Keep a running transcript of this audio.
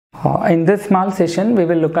In this small session, we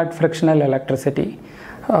will look at frictional electricity.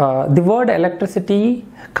 The word electricity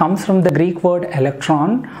comes from the Greek word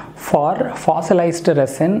electron for fossilized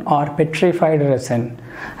resin or petrified resin.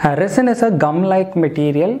 Resin is a gum-like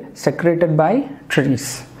material secreted by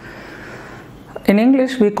trees. In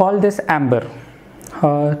English, we call this amber.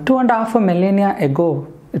 2.5 millennia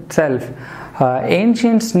ago itself,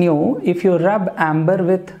 ancients knew if you rub amber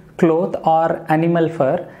with cloth or animal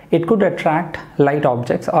fur, it could attract light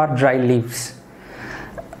objects or dry leaves.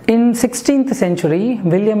 In 16th century,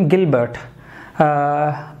 William Gilbert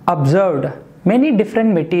observed many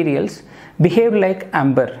different materials behave like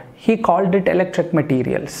amber. He called it electric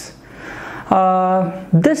materials.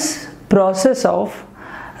 This process of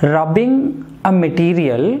rubbing a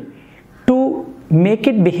material to make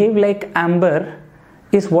it behave like amber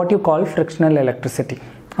is what you call frictional electricity.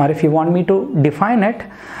 Or if you want me to define it,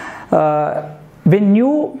 when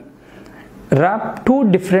you rub two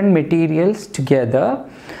different materials together,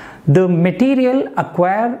 the material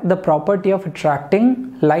acquire the property of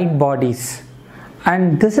attracting light bodies,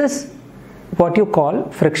 and this is what you call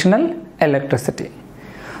frictional electricity.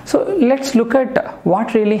 So let's look at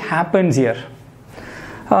what really happens here.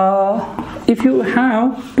 If you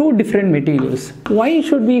have two different materials, why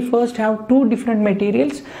should we first have two different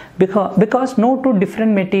materials? Because no two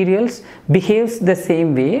different materials behaves the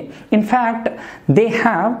same way. In fact, they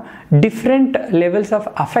have different levels of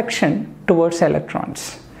affection towards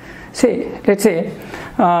electrons. Let's say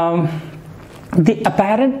the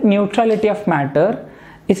apparent neutrality of matter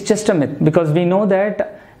is just a myth, because we know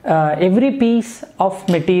that every piece of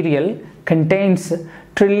material contains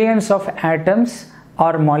trillions of atoms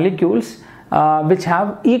or molecules which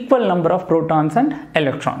have equal number of protons and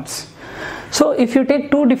electrons. So if you take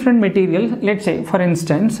two different materials, let's say for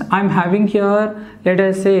instance I'm having here, let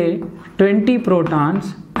us say 20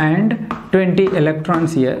 protons and 20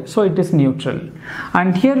 electrons here, so it is neutral.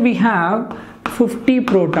 And here we have 50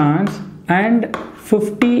 protons and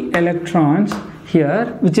 50 electrons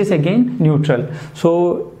here, which is again neutral.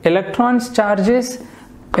 So electrons charges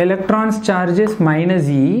minus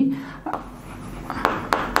E,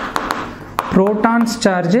 protons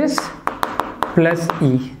charges plus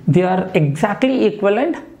E. They are exactly equal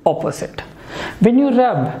and opposite. When you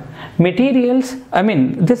rub materials,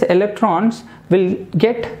 these electrons will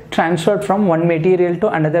get transferred from one material to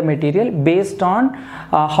another material based on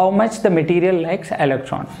how much the material likes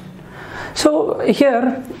electron. So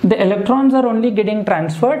here the electrons are only getting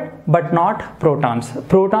transferred but not protons.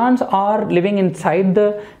 Protons are living inside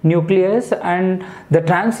the nucleus, and the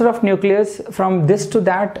transfer of nucleus from this to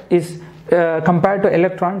that is compared to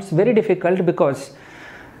electrons very difficult, because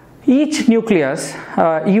each nucleus,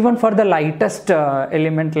 even for the lightest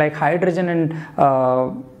element like hydrogen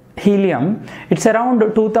and helium, it's around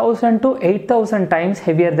 2000 to 8000 times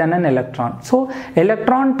heavier than an electron. So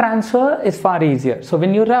electron transfer is far easier. So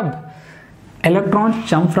when you rub, electrons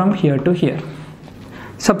jump from here to here.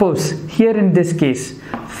 Suppose here in this case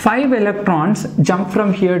 5 electrons jump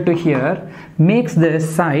from here to here, makes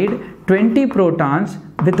this side 20 protons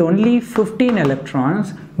with only 15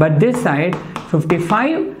 electrons, but this side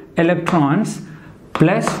 55 electrons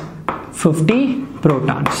plus 50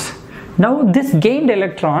 protons. Now this gained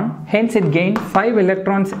electron, hence it gained 5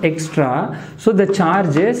 electrons extra, so the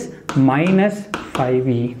charge is minus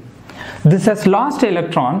 5e. This has lost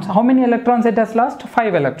electrons. How many electrons it has lost?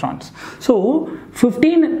 5 electrons. So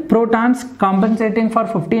 15 protons compensating for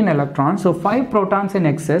 15 electrons, so 5 protons in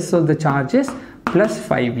excess, so the charge is plus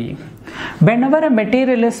 5e. Whenever a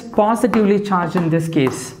material is positively charged, in this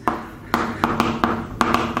case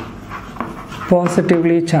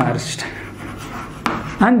positively charged,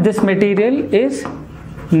 and this material is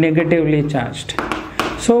negatively charged,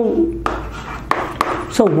 so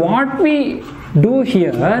what we do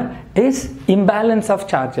here is imbalance of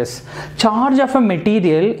charges. Charge of a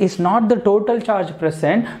material is not the total charge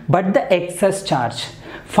present but the excess charge.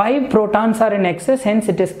 5 protons are in excess, hence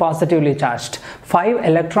it is positively charged. 5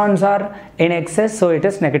 electrons are in excess, so it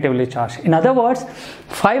is negatively charged. In other words,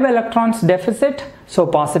 5 electrons deficit, so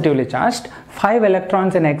positively charged. 5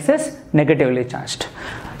 electrons in excess, negatively charged.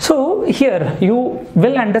 So here you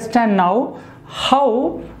will understand now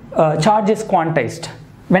how charge is quantized.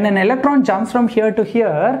 When an electron jumps from here to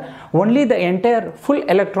here, only the entire full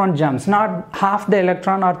electron jumps, not half the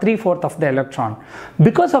electron or 3/4 of the electron.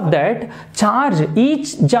 Because of that, charge,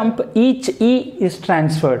 each jump, each E is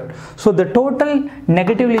transferred. So the total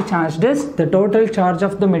negatively charged is, the total charge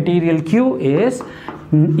of the material Q is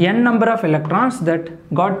n number of electrons that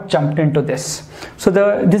got jumped into this. So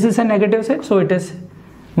this is a negative side, so it is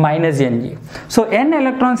minus Ne. So n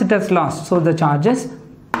electrons it has lost, so the charge is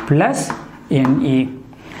plus Ne.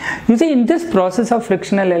 You see, in this process of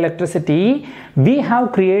frictional electricity, we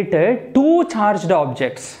have created two charged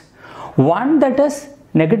objects. One that is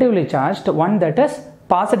negatively charged, one that is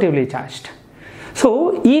positively charged.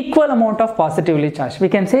 So equal amount of positively charged. We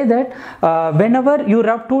can say that whenever you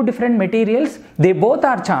rub two different materials, they both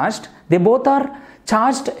are charged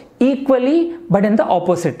equally but in the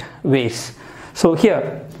opposite ways. So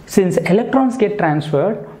here, since electrons get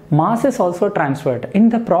transferred, mass is also transferred. In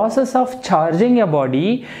the process of charging a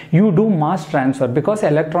body, you do mass transfer because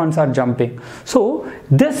electrons are jumping. So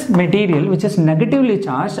this material which is negatively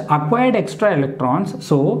charged acquired extra electrons,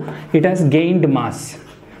 so it has gained mass.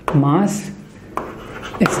 Mass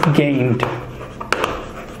is gained.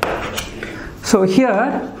 So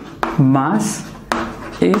here mass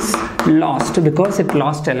is lost because it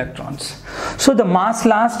lost electrons. So the mass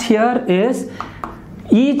lost here is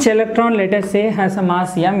each electron, let us say, has a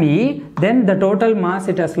mass me, then the total mass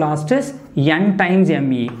it has lost is n times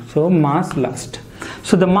me. So mass lost.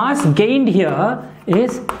 So the mass gained here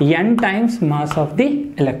is n times mass of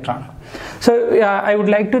the electron. So I would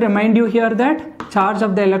like to remind you here that charge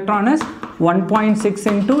of the electron is 1.6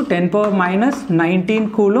 into 10 power minus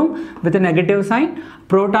 19 coulomb with a negative sign.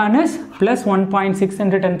 Proton is plus 1.6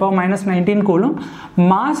 into 10 power minus 19 coulomb.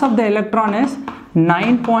 Mass of the electron is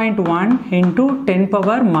 9.1 into 10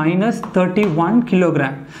 power minus 31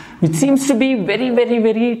 kilogram, which seems to be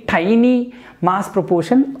very tiny mass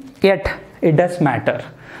proportion, yet it does matter,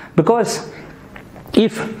 because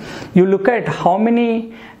if you look at how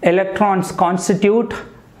many electrons constitute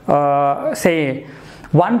say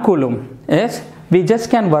 1 coulomb, is we just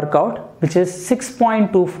can work out, which is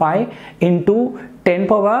 6.25 into 10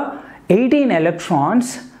 power 18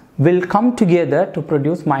 electrons will come together to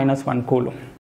produce minus 1 coulomb.